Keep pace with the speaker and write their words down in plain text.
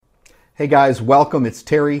Hey guys, welcome. It's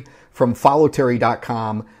Terry from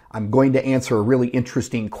followterry.com. I'm going to answer a really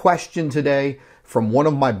interesting question today from one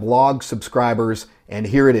of my blog subscribers, and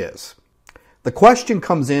here it is. The question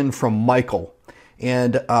comes in from Michael,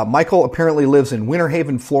 and Michael apparently lives in Winter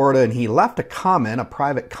Haven, Florida, and he left a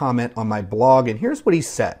private comment on my blog, and here's what he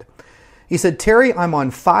said. He said, Terry, I'm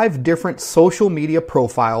on 5 different social media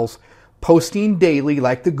profiles, posting daily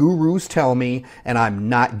like the gurus tell me, and I'm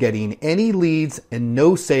not getting any leads and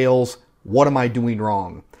no sales. What am I doing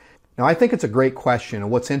wrong? Now, I think it's a great question,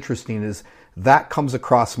 and what's interesting is that comes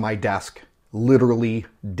across my desk literally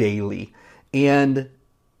daily. And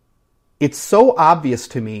it's so obvious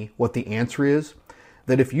to me what the answer is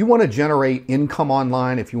that if you want to generate income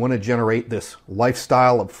online, if you want to generate this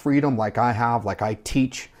lifestyle of freedom like I have, like I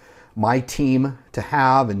teach my team to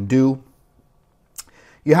have and do,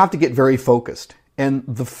 you have to get very focused. And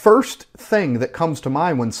the first thing that comes to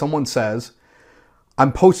mind when someone says,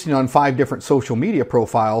 I'm posting on 5 different social media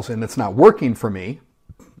profiles and it's not working for me,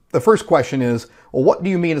 the first question is, well, what do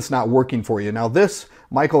you mean it's not working for you? Now this,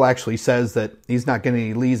 Michael actually says that he's not getting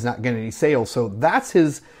any leads, not getting any sales. So that's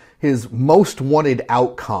his most wanted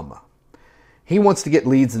outcome. He wants to get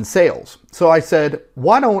leads and sales. So I said,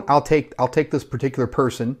 I'll take this particular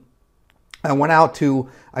person.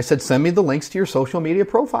 I said, send me the links to your social media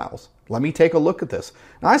profiles. Let me take a look at this.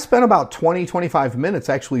 Now I spent about 20, 25 minutes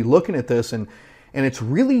actually looking at this, and it's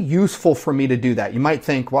really useful for me to do that. You might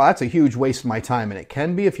think, well, that's a huge waste of my time, and it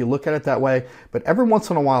can be if you look at it that way. But every once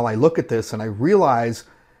in a while I look at this and I realize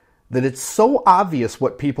that it's so obvious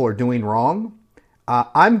what people are doing wrong.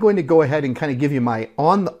 I'm going to go ahead and kind of give you my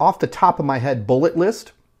off the top of my head bullet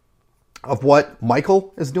list of what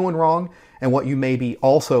Michael is doing wrong and what you may be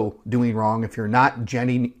also doing wrong if you're not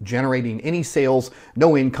generating any sales,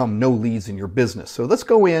 no income, no leads in your business. So let's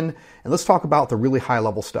go in and let's talk about the really high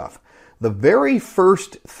level stuff. The very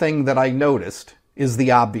first thing that I noticed is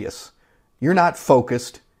the obvious. You're not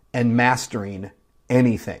focused and mastering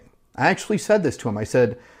anything. I actually said this to him. I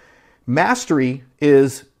said, mastery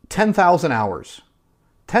is 10,000 hours.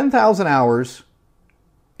 10,000 hours,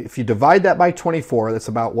 if you divide that by 24, that's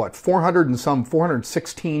about what,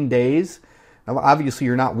 416 days. Now, obviously,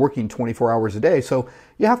 you're not working 24 hours a day, so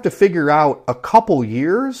you have to figure out a couple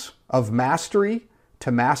years of mastery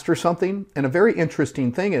to master something. And a very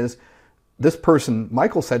interesting thing is, this person,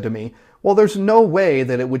 Michael, said to me, well, there's no way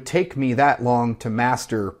that it would take me that long to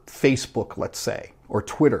master Facebook, let's say, or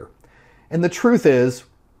Twitter. And the truth is,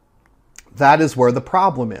 that is where the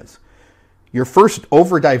problem is. You're first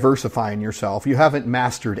over-diversifying yourself. You haven't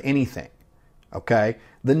mastered anything, okay?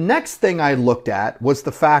 The next thing I looked at was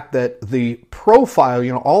the fact that the profile,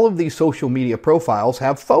 all of these social media profiles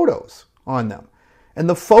have photos on them. And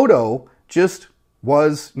the photo just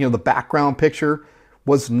was, the background picture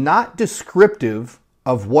was not descriptive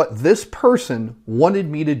of what this person wanted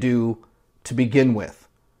me to do to begin with.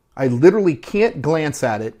 I literally can't glance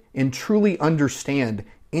at it and truly understand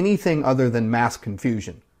anything other than mass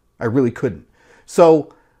confusion. I really couldn't.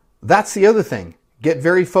 So that's the other thing. Get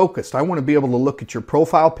very focused. I want to be able to look at your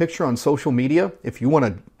profile picture on social media if you want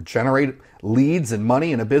to generate leads and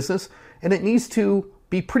money in a business, and it needs to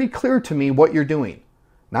be pretty clear to me what you're doing.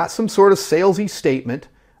 Not some sort of salesy statement,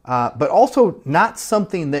 but also not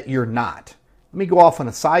something that you're not. Let me go off on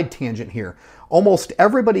a side tangent here. Almost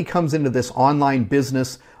everybody comes into this online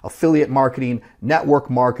business, affiliate marketing, network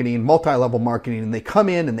marketing, multi-level marketing, and they come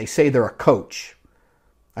in and they say they're a coach.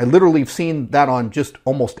 I literally have seen that on just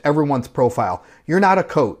almost everyone's profile. You're not a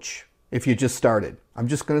coach if you just started. I'm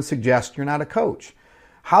just going to suggest you're not a coach.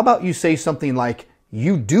 How about you say something like,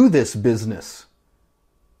 you do this business.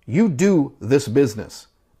 You do this business.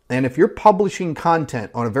 And if you're publishing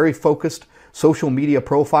content on a very focused social media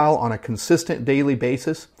profile on a consistent daily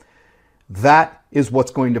basis, that is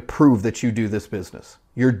what's going to prove that you do this business.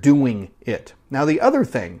 You're doing it. Now, the other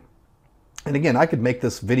thing, and again, I could make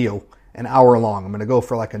this video an hour long. I'm going to go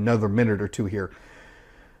for like another minute or two here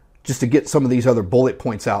just to get some of these other bullet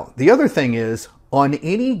points out. The other thing is, on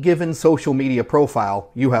any given social media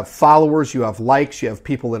profile, you have followers, you have likes, you have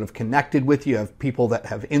people that have connected with you, you have people that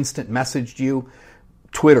have instant messaged you.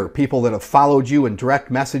 Twitter, people that have followed you and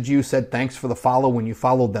direct messaged you, said thanks for the follow when you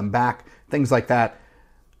followed them back, things like that.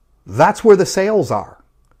 That's where the sales are.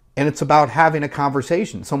 And it's about having a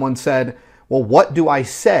conversation. Someone said, well, what do I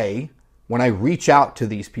say when I reach out to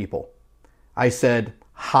these people? I said,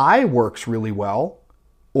 hi works really well.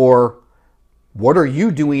 Or, what are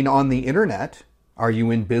you doing on the internet? Are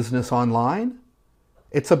you in business online?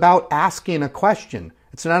 It's about asking a question.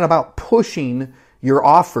 It's not about pushing your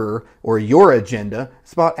offer or your agenda.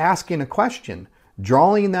 It's about asking a question,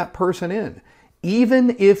 drawing that person in.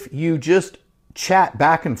 Even if you just chat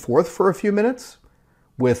back and forth for a few minutes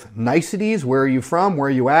with niceties, where are you from, where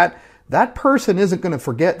are you at, that person isn't going to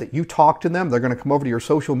forget that you talked to them. They're going to come over to your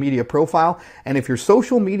social media profile. And if your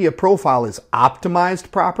social media profile is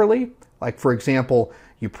optimized properly, like for example,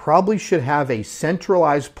 you probably should have a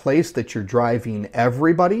centralized place that you're driving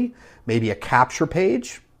everybody, maybe a capture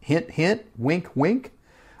page, hint, hint, wink, wink,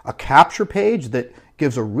 a capture page that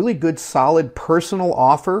gives a really good, solid personal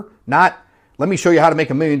offer, not let me show you how to make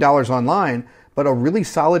 $1 million online, but a really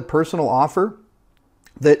solid personal offer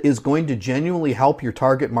that is going to genuinely help your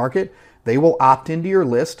target market. They will opt into your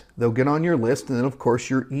list, they'll get on your list, and then of course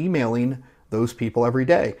you're emailing those people every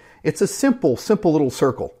day. It's a simple little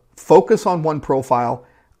circle. Focus on one profile,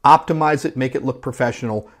 optimize it, make it look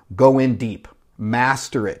professional, go in deep,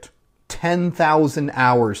 master it. 10,000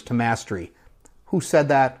 hours to mastery. Who said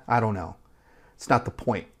that? I don't know. It's not the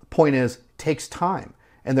point. The point is, it takes time.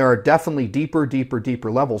 And there are definitely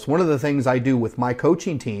deeper levels. One of the things I do with my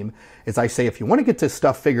coaching team is I say, if you want to get this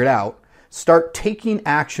stuff figured out, start taking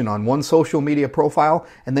action on one social media profile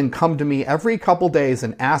and then come to me every couple days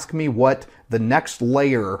and ask me what the next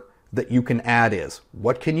layer that you can add is.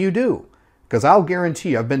 What can you do? Because I'll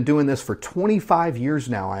guarantee you, I've been doing this for 25 years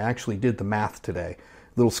now. I actually did the math today.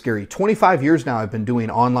 A little scary. 25 years now I've been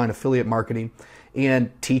doing online affiliate marketing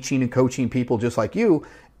and teaching and coaching people just like you.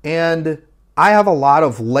 And I have a lot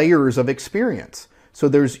of layers of experience. So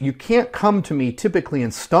you can't come to me typically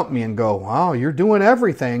and stump me and go, wow, you're doing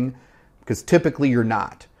everything, because typically you're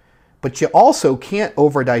not. But you also can't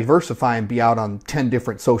over diversify and be out on 10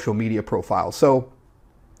 different social media profiles. So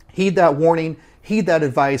heed that warning, heed that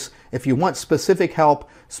advice. If you want specific help,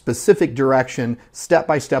 specific direction, step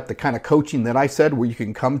by step, the kind of coaching that I said, where you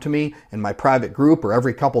can come to me in my private group or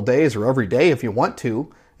every couple days or every day if you want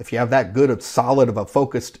to. If you have that good of solid of a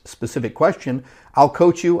focused specific question, I'll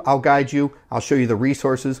coach you, I'll guide you, I'll show you the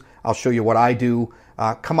resources, I'll show you what I do.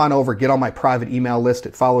 Come on over, get on my private email list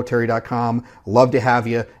at followterry.com. Love to have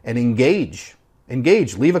you, and engage,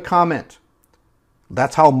 leave a comment.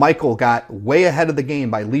 That's how Michael got way ahead of the game,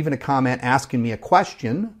 by leaving a comment, asking me a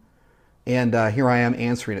question, and here I am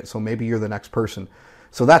answering it. So maybe you're the next person.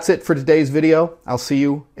 So that's it for today's video. I'll see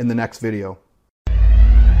you in the next video.